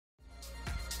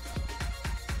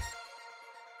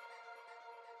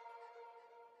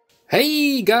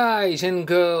Hey guys and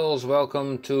girls,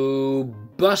 welcome to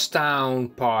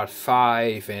Buzztown Part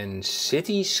 5 and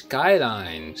City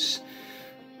Skylines.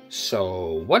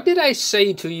 So, what did I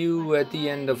say to you at the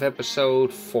end of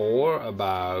episode 4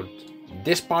 about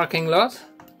this parking lot?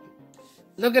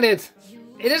 Look at it!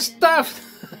 It is stuffed!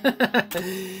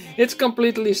 It's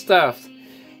completely stuffed.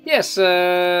 Yes,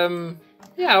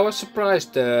 yeah, I was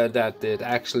surprised that it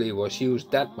actually was used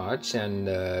that much, and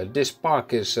this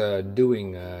park is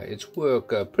doing its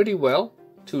work pretty well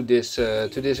to this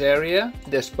area,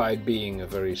 despite being a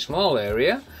very small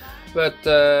area. But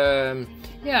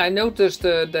yeah, I noticed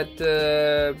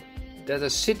that a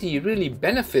city really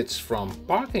benefits from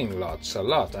parking lots a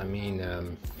lot. I mean,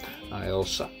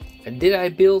 did I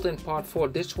build in part 4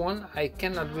 this one? I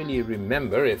cannot really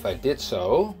remember if I did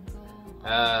so.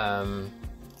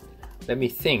 Let me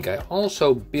think. I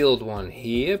also built one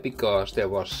here because there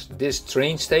was this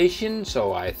train station,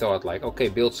 so I thought like, okay,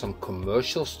 build some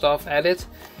commercial stuff at it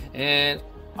and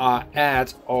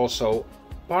add also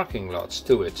parking lots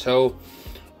to it. So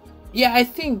yeah, I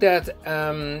think that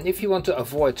if you want to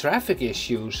avoid traffic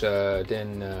issues,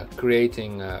 then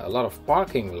creating a lot of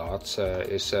parking lots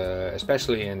is,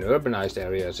 especially in urbanized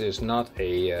areas, is not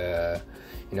a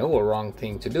a wrong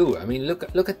thing to do. I mean,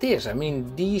 look at this. I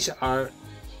mean, these are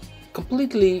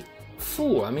completely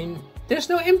full. I mean, there's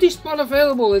no empty spot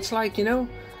available. It's like,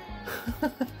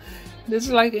 this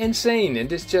is like insane. And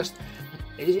it's just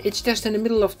in the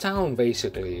middle of town,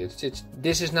 basically.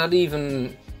 This is not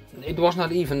even, it was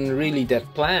not even really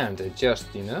that planned. It just,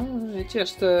 I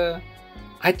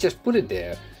just put it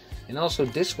there. And also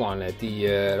this one at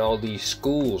all these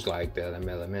schools, like the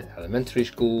elementary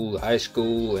school, the high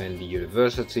school, and the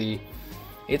university.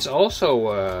 It's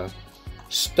also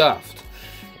stuffed.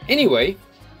 Anyway,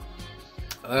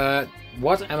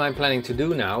 what am I planning to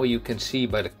do now? You can see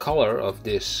by the color of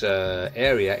this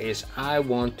area is I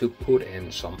want to put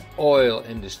in some oil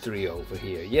industry over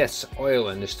here. Yes, oil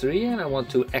industry, and I want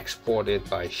to export it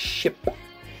by ship.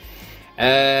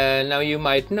 Now you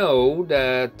might know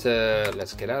that,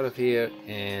 let's get out of here,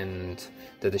 and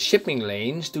that the shipping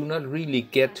lanes do not really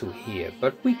get to here,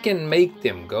 but we can make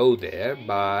them go there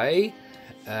by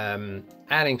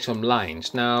adding some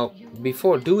lines. Now,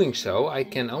 before doing so, I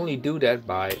can only do that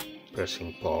by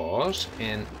pressing pause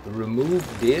and remove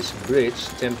this bridge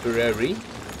temporarily,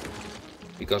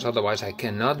 because otherwise I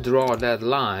cannot draw that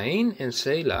line and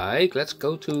say like, let's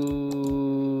go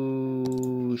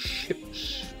to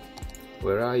ships.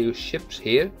 Where are you? Ships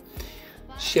here.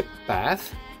 Ship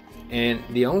path. And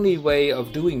the only way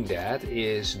of doing that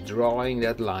is drawing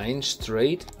that line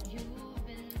straight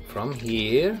from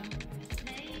here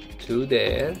to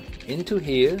there, into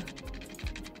here,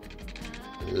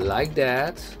 like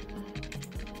that.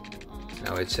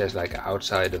 Now it says like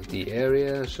outside of the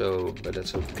area, so, but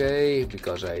that's okay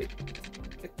because I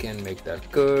can make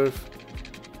that curve.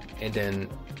 And then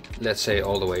let's say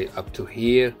all the way up to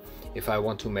here. If I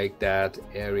want to make that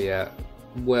area,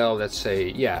 well, let's say,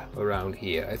 yeah, around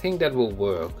here. I think that will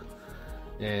work.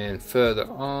 And further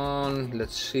on,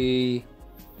 let's see.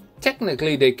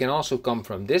 Technically, they can also come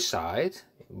from this side,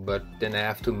 but then I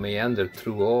have to meander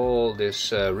through all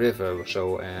this river.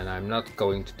 So, and I'm not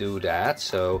going to do that.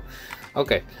 So,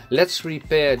 okay, let's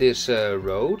repair this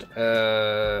road.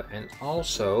 And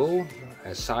also,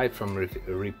 aside from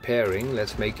repairing,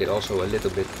 let's make it also a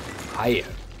little bit higher,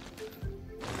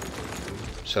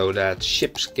 so that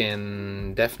ships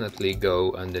can definitely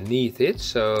go underneath it.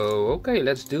 So, okay,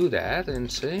 let's do that and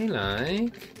say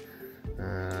like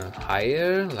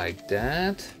higher, like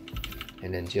that,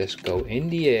 and then just go in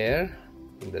the air.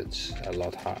 That's a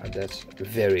lot higher. That's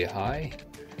very high.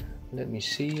 Let me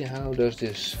see, how does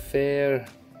this fare?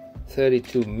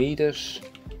 32 meters,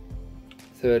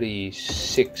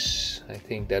 36. I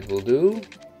think that will do.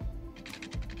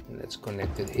 Let's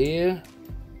connect it here.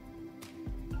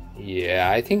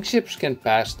 Yeah, I think ships can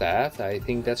pass that. I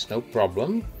think that's no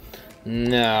problem.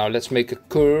 Now let's make a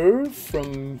curve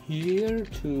from here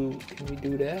to, can we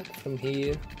do that? From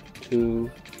here to,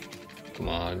 come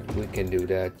on, we can do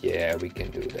that. Yeah, we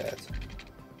can do that.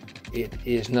 It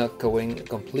is not going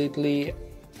completely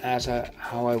as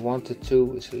how I wanted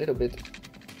to. It's a little bit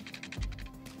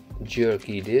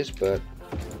jerky this, but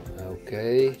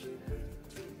okay.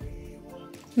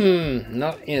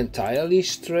 Not entirely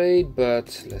straight,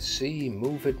 but let's see,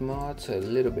 move it mod, a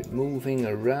little bit moving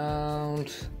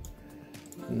around.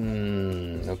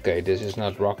 Okay, this is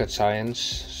not rocket science,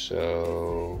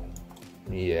 so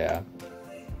yeah.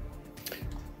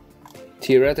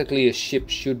 Theoretically, a ship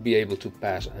should be able to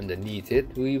pass underneath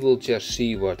it. We will just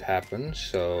see what happens.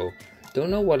 So, don't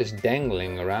know what is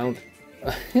dangling around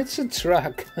It's a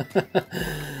truck.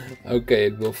 Okay,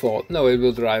 it will fall. No, it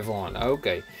will drive on.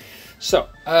 Okay. So,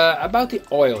 about the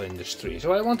oil industry.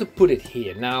 So I want to put it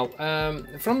here. Now,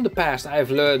 from the past,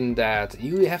 I've learned that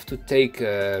you have to take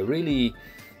really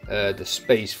the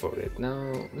space for it.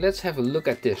 Now, let's have a look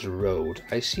at this road.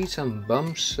 I see some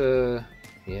bumps.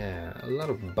 Yeah, a lot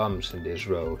of bumps in this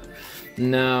road.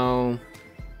 Now,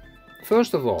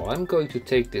 first of all, I'm going to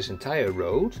take this entire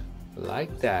road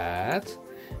like that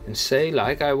and say,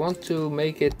 like, I want to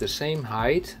make it the same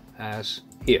height as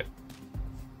here.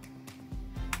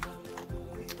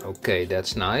 Okay,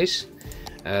 that's nice.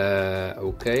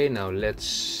 Okay, now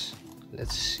let's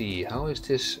see, how is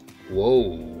this?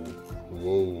 Whoa,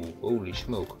 holy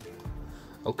smoke.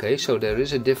 Okay, so there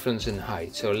is a difference in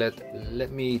height. So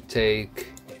let me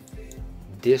take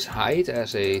this height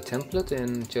as a template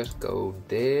and just go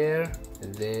there,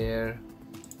 there,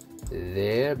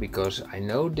 there, because I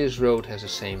know this road has the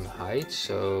same height.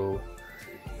 So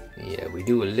yeah, we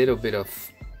do a little bit of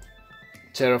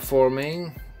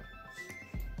terraforming,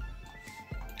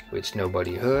 which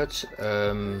nobody hurts.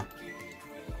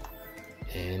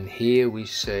 And here we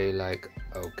say, like,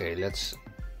 okay, let's,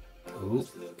 ooh,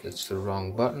 that's the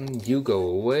wrong button. You go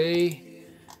away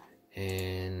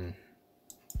and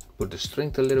put the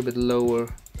strength a little bit lower.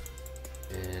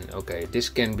 And okay, this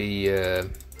can be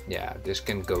yeah, this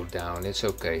can go down, it's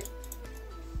okay.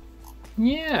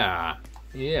 Yeah.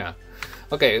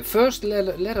 Okay, first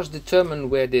let us determine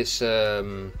where this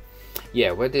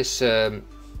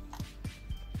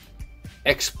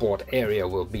export area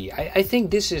will be. I think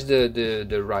this is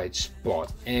the right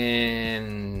spot,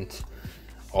 and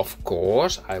of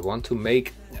course I want to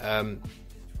make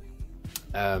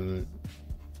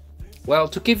well,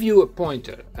 to give you a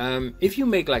pointer, if you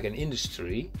make like an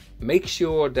industry, make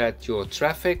sure that your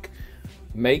traffic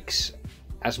makes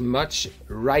as much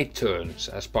right turns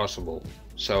as possible.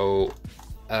 So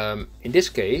in this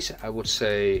case I would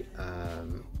say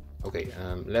okay,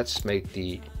 let's make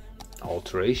the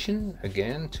alteration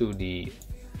again to the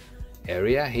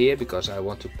area here, because I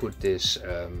want to put this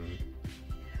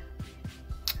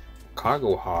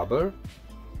cargo harbor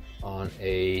on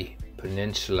a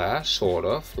peninsula, sort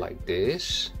of like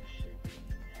this.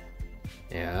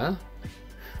 Yeah,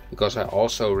 because I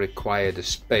also require the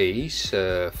space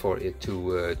for it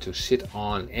to sit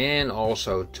on, and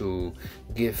also to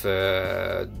give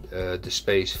the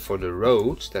space for the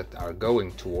roads that are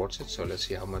going towards it. So let's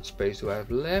see, how much space do I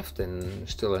have left, and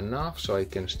still enough, so I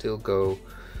can still go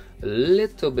a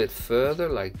little bit further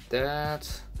like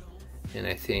that. And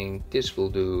I think this will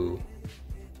do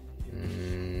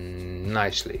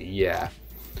nicely. Yeah,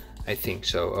 I think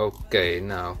so. Okay,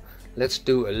 now let's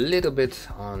do a little bit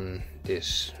on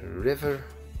this river,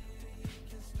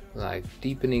 like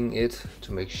deepening it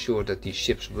to make sure that these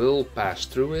ships will pass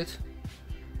through it.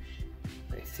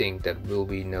 I think that will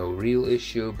be no real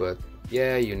issue, but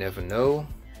yeah, you never know,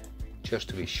 just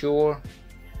to be sure.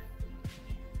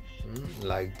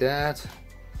 Like that.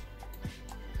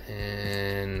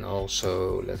 And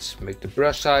also let's make the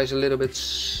brush size a little bit,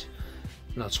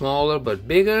 not smaller but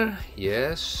bigger.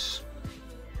 Yes.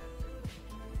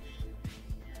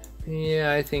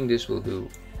 Yeah, I think this will do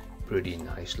pretty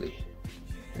nicely.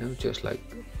 You know, just like,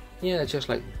 yeah, just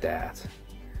like that.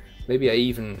 Maybe I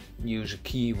even use a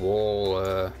key wall,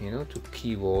 you know, to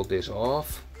key wall this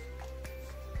off.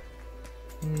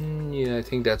 Yeah, I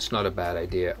think that's not a bad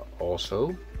idea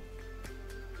also.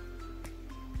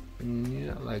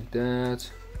 Yeah, like that,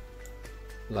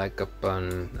 like up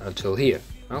until here.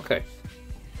 Okay,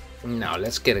 now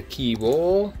let's get a key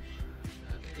wall.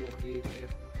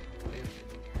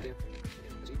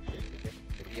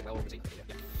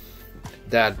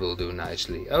 That will do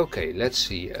nicely. Okay, let's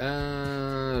see,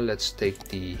 let's take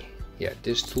the, yeah,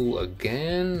 this tool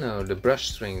again. Now the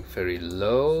brush strength very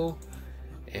low,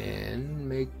 and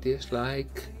make this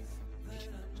like,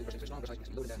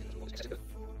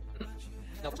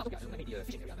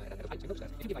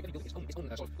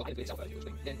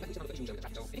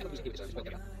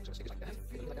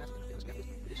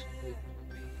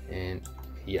 and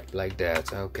yeah, like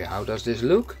that. Okay, how does this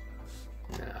look?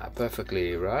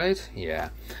 Perfectly right. Yeah.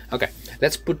 Okay,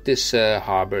 let's put this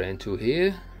harbor into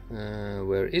here.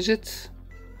 Where is it?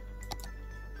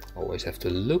 Always have to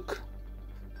look.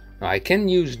 Now I can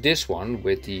use this one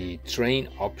with the train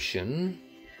option.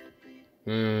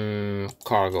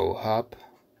 Cargo hub.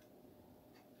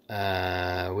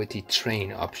 With the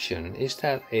train option. Is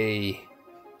that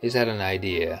an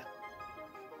idea?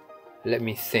 Let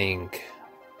me think.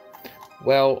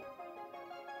 Well,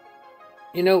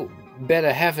 you know,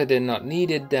 better have it and not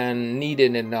need it than need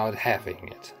it and not having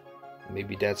it.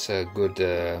 Maybe that's a good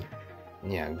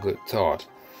Yeah, good thought.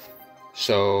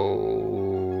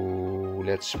 So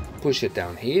let's push it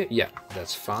down here. Yeah,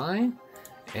 that's fine.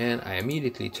 And I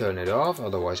immediately turn it off,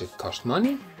 otherwise it costs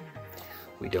money.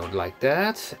 We don't like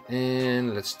that.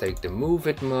 And let's take the move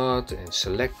it mod and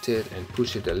select it and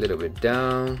push it a little bit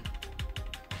down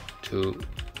to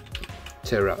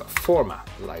terra forma,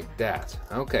 like that.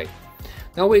 Okay,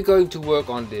 now we're going to work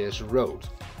on this road.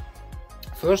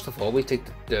 First of all, we take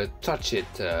the touch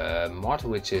it mod,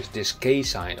 which is this K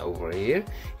sign over here.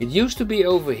 It used to be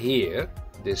over here,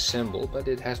 this symbol, but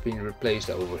it has been replaced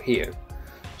over here.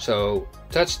 So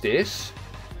touch this,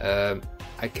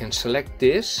 I can select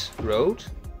this road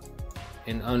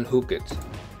and unhook it.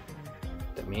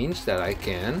 That means that I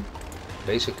can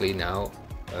basically now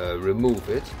remove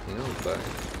it, you know, by,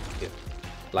 yeah,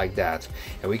 like that.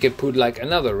 And we can put like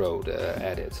another road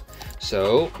at it.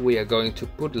 So we are going to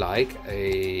put like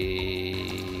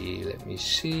a, let me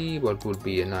see, what would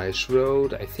be a nice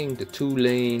road. I think the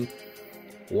 2-lane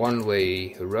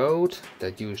one-way road,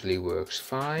 that usually works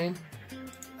fine.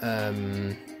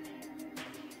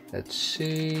 Let's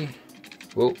see.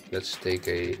 Whoa, let's take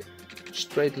a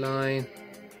straight line.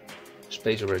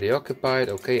 Space already occupied.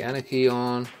 Okay, anarchy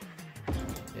on.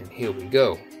 And here we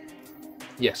go.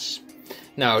 Yes.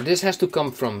 Now this has to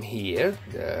come from here.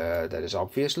 That is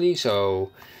obviously.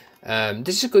 So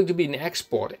this is going to be an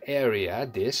export area.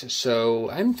 This. So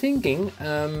I'm thinking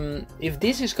if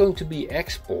this is going to be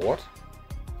export,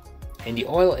 and the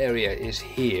oil area is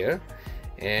here,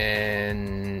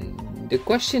 and the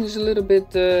question is a little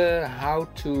bit how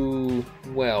to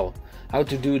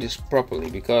do this properly,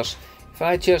 because if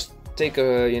I just take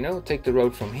a take the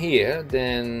road from here,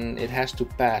 then it has to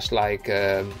pass like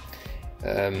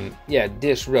yeah,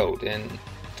 this road, and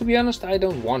to be honest, I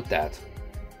don't want that.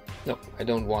 No, I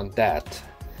don't want that.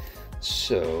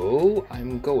 So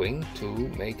I'm going to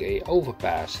make a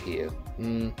overpass here,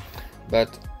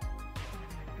 but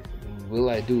will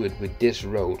I do it with this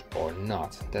road or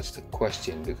not? That's the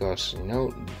question, because you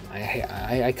know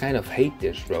I kind of hate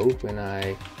this road when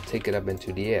I take it up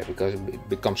into the air, because it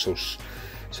becomes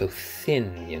so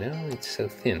thin, you know, it's so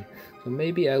thin. So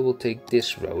maybe I will take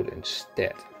this road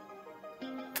instead.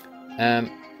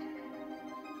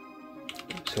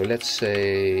 So let's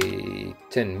say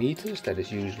 10 meters, that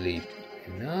is usually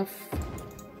enough.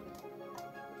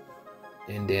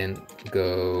 And then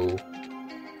go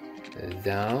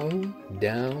down,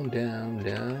 down, down,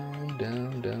 down,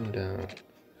 down, down, down.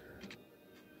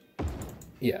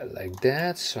 Yeah, like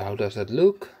that. So how does that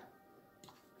look?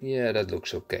 Yeah, that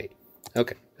looks okay.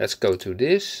 Okay, let's go to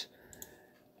this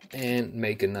and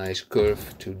make a nice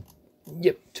curve to,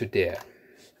 yep, to there.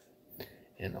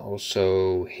 And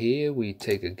also here we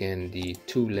take again the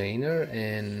 2-laner,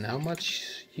 and how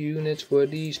much units were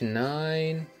these?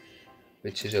 9,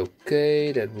 which is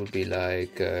okay. That would be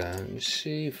like, let me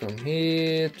see, from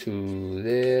here to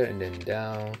there and then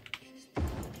down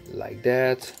like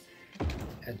that,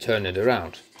 and turn it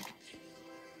around.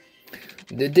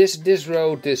 This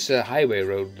road, this highway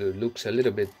road looks a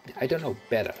little bit, I don't know,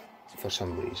 better for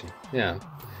some reason. Yeah.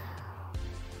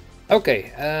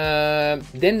 Okay,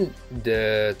 then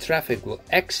the traffic will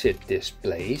exit this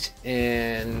place,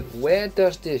 and where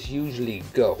does this usually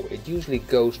go? It usually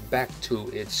goes back to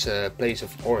its place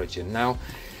of origin. Now,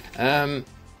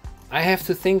 I have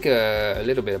to think a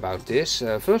little bit about this.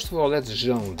 First of all, let's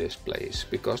zone this place,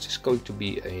 because it's going to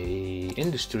be a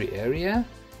industry area,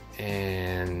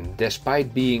 and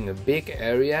despite being a big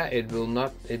area, it will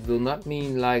not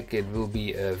mean like it will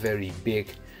be a very big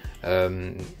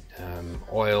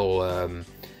oil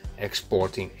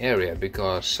exporting area,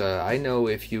 because I know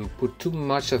if you put too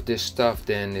much of this stuff,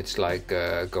 then it's like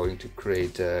going to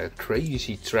create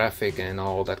crazy traffic and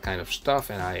all that kind of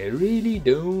stuff, and I really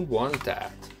don't want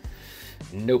that.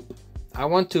 Nope. I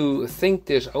want to think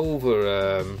this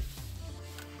over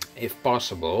if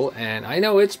possible, and I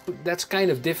know that's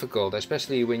kind of difficult,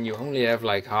 especially when you only have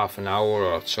like half an hour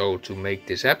or so to make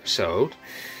this episode.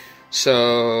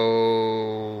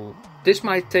 So this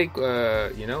might take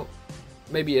you know,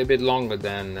 maybe a bit longer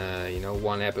than you know,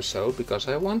 one episode, because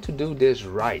I want to do this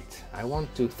right. I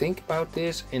want to think about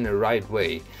this in the right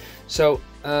way. So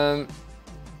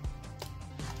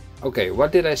okay,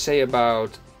 what did I say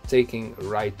about taking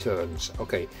right turns?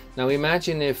 Okay, now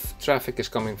imagine if traffic is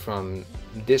coming from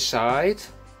this side,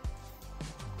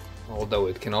 although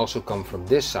it can also come from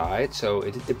this side, so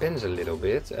it depends a little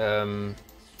bit.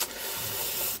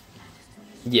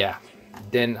 Yeah,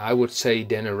 then I would say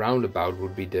then a roundabout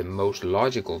would be the most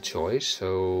logical choice.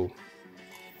 So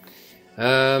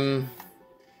yeah,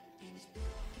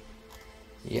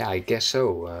 I guess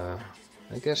so.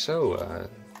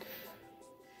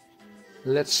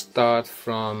 let's start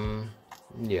from,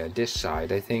 yeah, this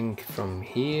side. I think from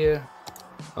here.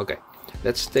 Okay,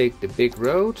 let's take the big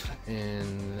road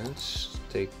and let's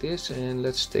take this and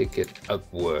let's take it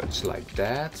upwards like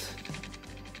that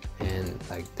and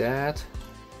like that.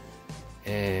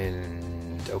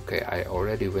 And okay, I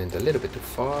already went a little bit too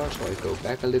far, so I go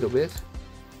back a little bit.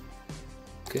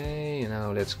 Okay,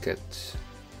 now let's get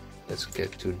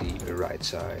to the right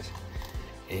side.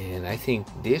 And I think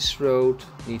this road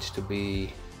needs to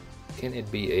be, can it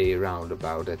be a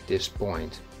roundabout at this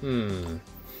point? I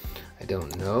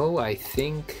don't know. I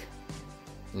think,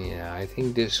 yeah, I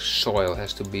think this soil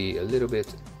has to be a little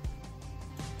bit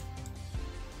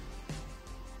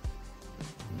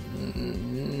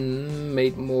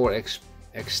made more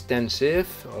extensive,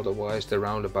 otherwise the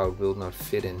roundabout will not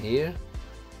fit in here.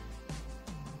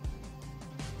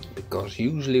 Because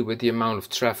usually with the amount of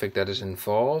traffic that is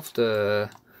involved, yeah,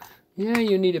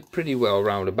 you need a pretty well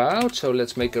roundabout. So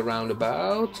let's make a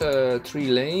roundabout,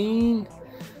 3-lane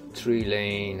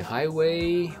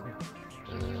highway.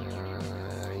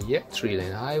 Yeah,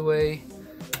 3-lane highway.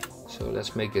 So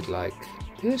let's make it like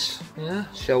this, yeah,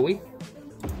 shall we?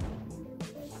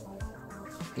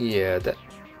 Yeah,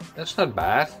 that's not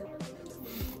bad.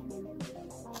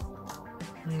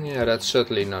 Yeah, that's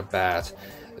certainly not bad.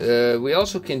 We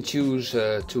also can choose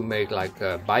to make like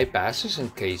bypasses in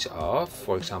case of,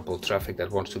 for example, traffic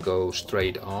that wants to go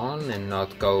straight on and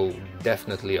not go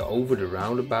definitely over the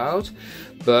roundabout.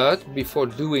 But before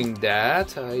doing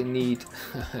that, I need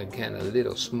again a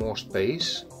little more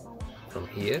space from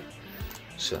here.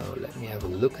 So let me have a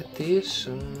look at this.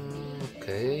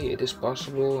 Okay, it is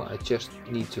possible. I just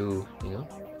need to, you know,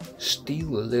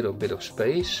 steal a little bit of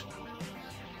space.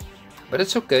 But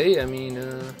it's okay. I mean,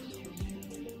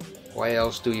 why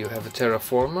else do you have a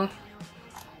terraformer?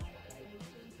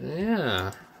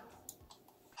 Yeah.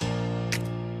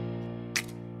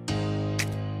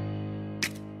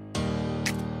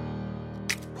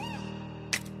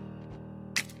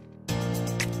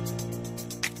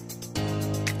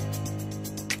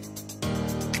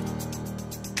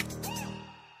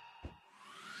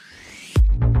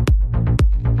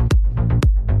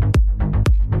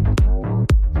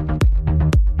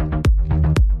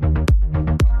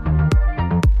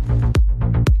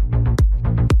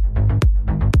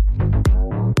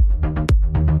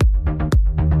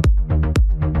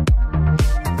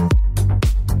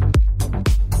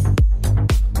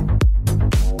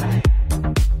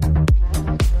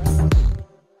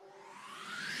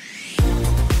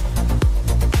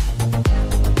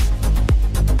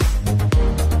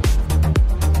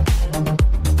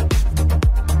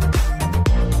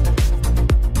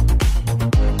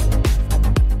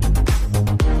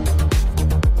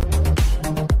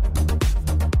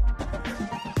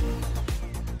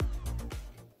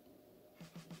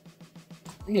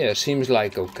 Yeah, seems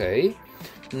like okay.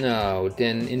 Now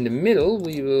then in the middle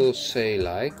we will say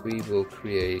like we will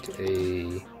create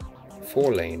a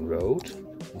 4-lane road.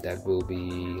 That will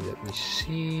be, let me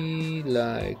see,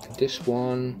 like this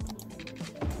one.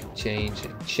 Change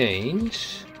and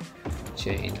change.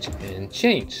 Change and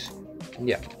change.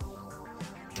 Yeah.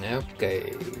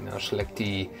 Okay, now select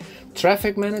the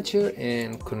traffic manager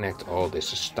and connect all this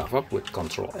stuff up with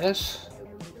Ctrl S.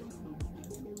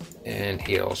 And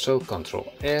here also Ctrl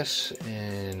S,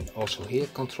 and also here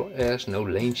Ctrl S. No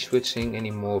lane switching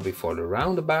anymore before the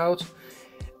roundabout.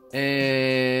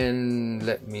 And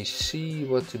let me see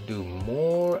what to do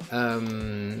more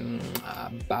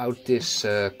about this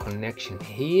connection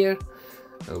here.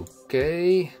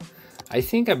 Okay, I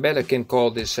think I better can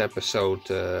call this episode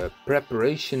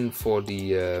preparation for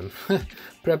the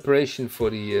preparation for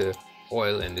the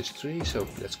oil industry. So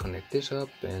let's connect this up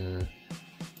and.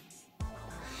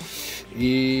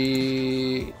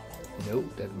 No,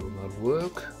 that will not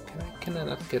work. Can I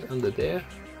not get under there?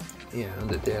 Yeah,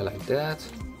 under there like that.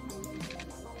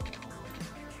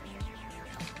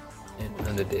 And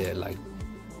under there like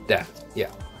that.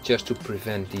 Yeah, just to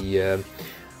prevent the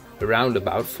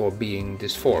roundabout for being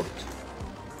disformed.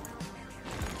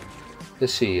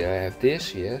 Let's see, I have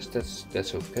this. Yes,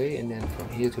 that's okay. And then from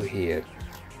here to here.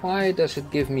 Why does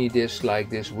it give me this like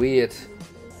this weird?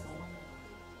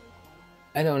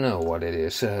 I don't know what it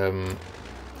is.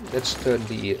 Let's turn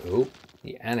the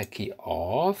anarchy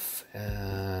off.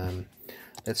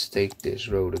 Let's take this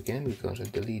road again because I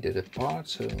deleted a part.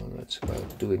 So let's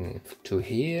about doing it to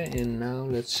here. And now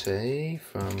let's say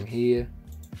from here.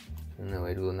 No,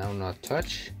 it will now not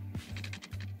touch.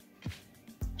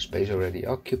 Space already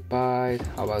occupied.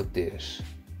 How about this?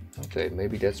 Okay,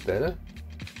 maybe that's better.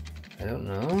 I don't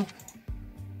know.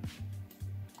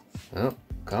 Oh,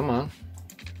 come on.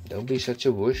 Don't be such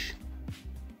a whoosh.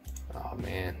 Oh, Oh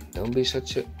man, don't be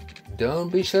such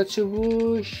a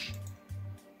whoosh.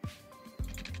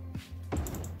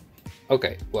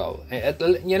 Okay, well,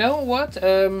 you know what?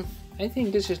 I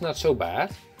think this is not so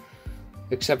bad,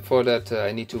 except for that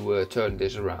I need to turn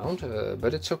this around,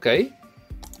 but it's okay.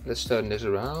 Let's turn this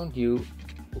around.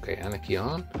 Okay, anarchy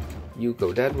on. You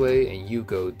go that way and you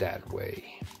go that way.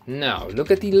 Now,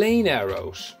 look at the lane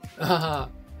arrows.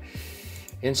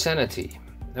 Insanity.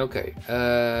 Okay,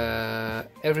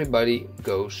 everybody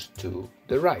goes to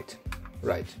the right.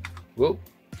 Right. Whoa.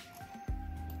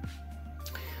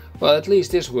 Well, at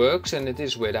least this works, and it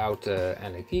is without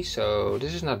anarchy, so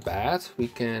this is not bad. We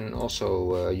can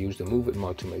also use the move it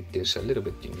mod to make this a little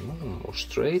bit more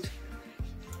straight.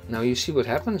 Now you see what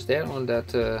happens there on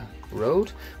that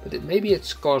road, but maybe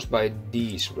it's caused by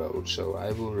these roads, so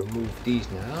I will remove these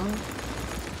now.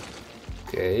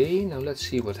 Okay, now let's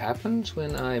see what happens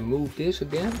when I move this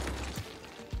again.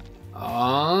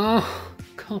 Oh,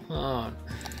 come on.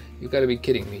 You gotta be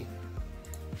kidding me.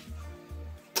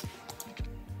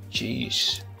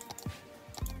 Jeez.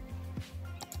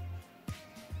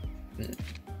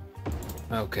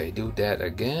 Okay, do that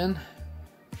again.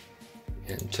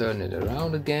 And turn it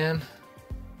around again.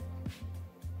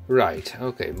 Right,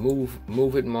 okay,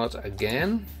 move it mod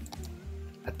again.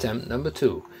 Attempt number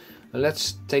 2. Now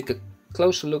let's take a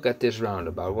closer look at this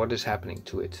roundabout. What is happening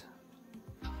to it?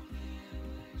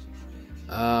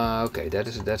 Okay,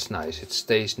 that's nice. It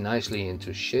stays nicely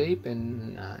into shape.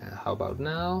 And how about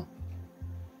now?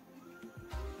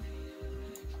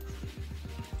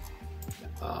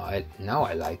 Now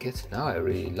I like it. Now I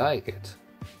really like it.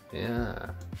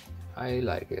 Yeah, I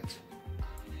like it.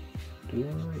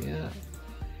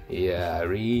 Yeah, I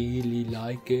really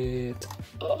like it.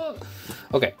 Oh.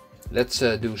 Okay, let's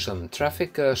do some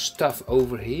traffic stuff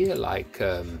over here, like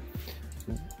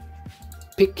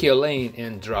pick your lane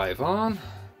and drive on.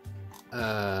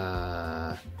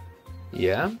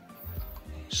 Yeah,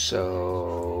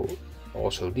 so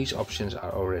also these options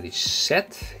are already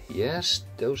set. Yes,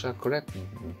 those are correct.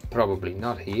 Probably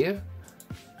not here.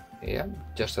 Yeah,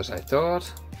 just as I thought.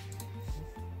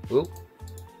 Whoop.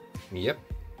 Yep.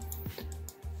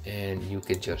 And you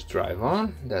can just drive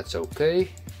on. That's okay.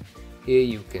 Here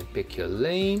you can pick your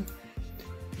lane.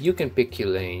 You can pick your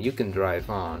lane. You can drive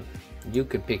on. You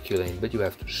can pick your lane, but you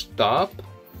have to stop.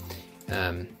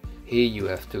 Here you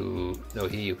have to, no,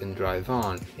 here you can drive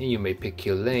on and you may pick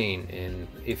your lane, and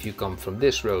if you come from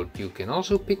this road you can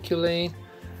also pick your lane.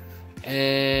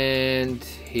 And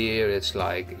here it's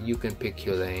like you can pick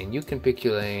your lane, you can pick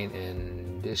your lane,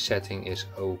 and this setting is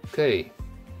okay.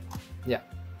 Yeah.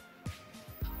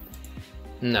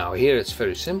 Now here it's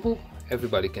very simple.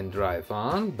 Everybody can drive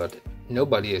on, but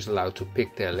nobody is allowed to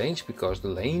pick their lanes because the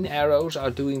lane arrows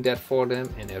are doing that for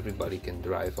them, and everybody can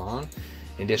drive on.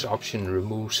 And this option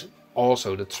removes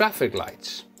also the traffic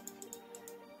lights,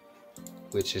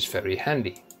 which is very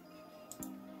handy.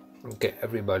 Okay,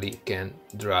 everybody can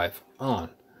drive on.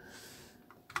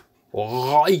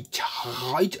 Right.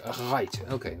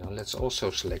 Okay, now let's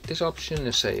also select this option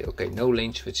and say, okay, no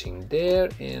lane switching there,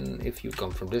 and if you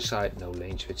come from this side, no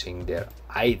lane switching there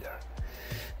either.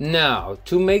 Now,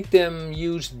 to make them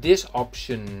use this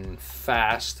option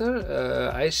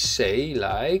faster, I say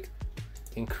like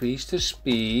increase the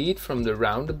speed from the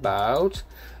roundabout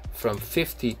from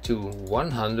 50 to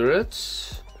 100.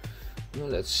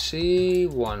 Let's see,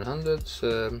 100,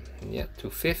 yeah, to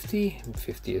 50.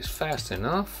 50 is fast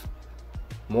enough,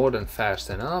 more than fast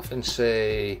enough. And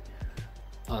say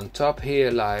on top here,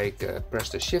 like press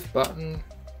the shift button,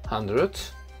 100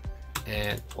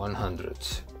 and 100.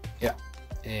 Yeah,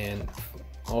 and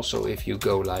also if you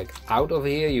go like out of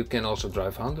here, you can also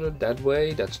drive 100 that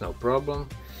way, that's no problem.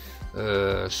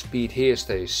 Speed here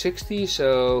stays 60,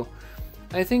 so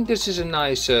I think this is a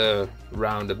nice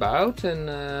roundabout. And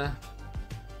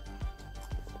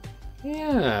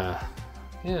yeah,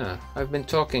 I've been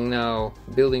talking now,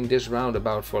 building this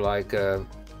roundabout for like the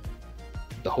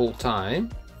whole time,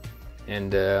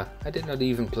 and I did not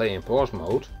even play in pause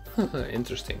mode.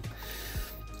 Interesting.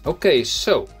 Okay,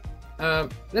 so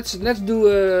let's do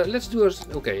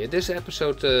okay, this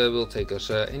episode will take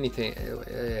us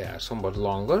somewhat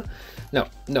longer. No,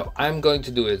 I'm going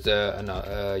to do it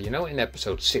in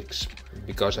episode 6,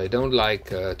 because I don't like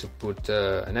to put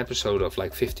an episode of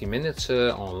like 50 minutes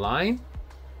online.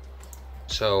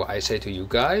 So I say to you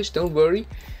guys, don't worry,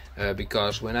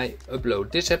 because when I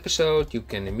upload this episode, you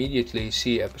can immediately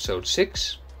see episode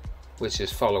 6, which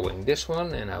is following this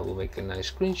one, and I will make a nice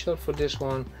screenshot for this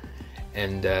one.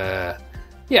 And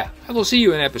yeah, I will see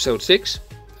you in episode 6.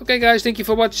 Okay guys, thank you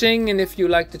for watching, and if you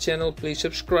like the channel, please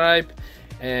subscribe.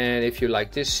 And if you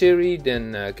like this series,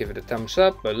 then give it a thumbs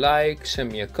up, a like,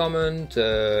 send me a comment,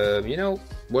 you know,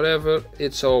 whatever,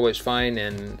 it's always fine.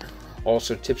 And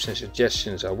also tips and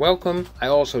suggestions are welcome. I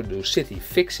also do city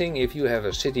fixing. If you have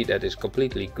a city that is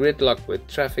completely gridlocked with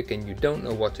traffic and you don't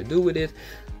know what to do with it,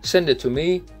 send it to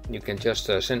me. You can just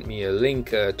send me a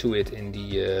link to it in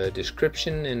the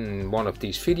description in one of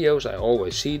these videos. I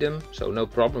always see them, so no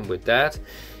problem with that.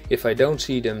 If I don't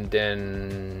see them,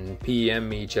 then PM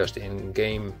me just in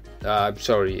game,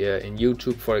 in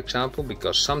YouTube, for example,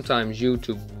 because sometimes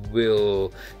YouTube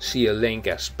will see a link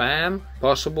as spam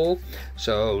possible.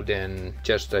 So then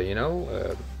just, you know,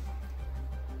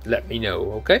 let me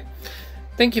know, okay?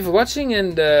 Thank you for watching,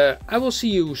 and I will see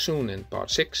you soon in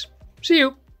part 6. See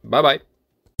you. Bye bye.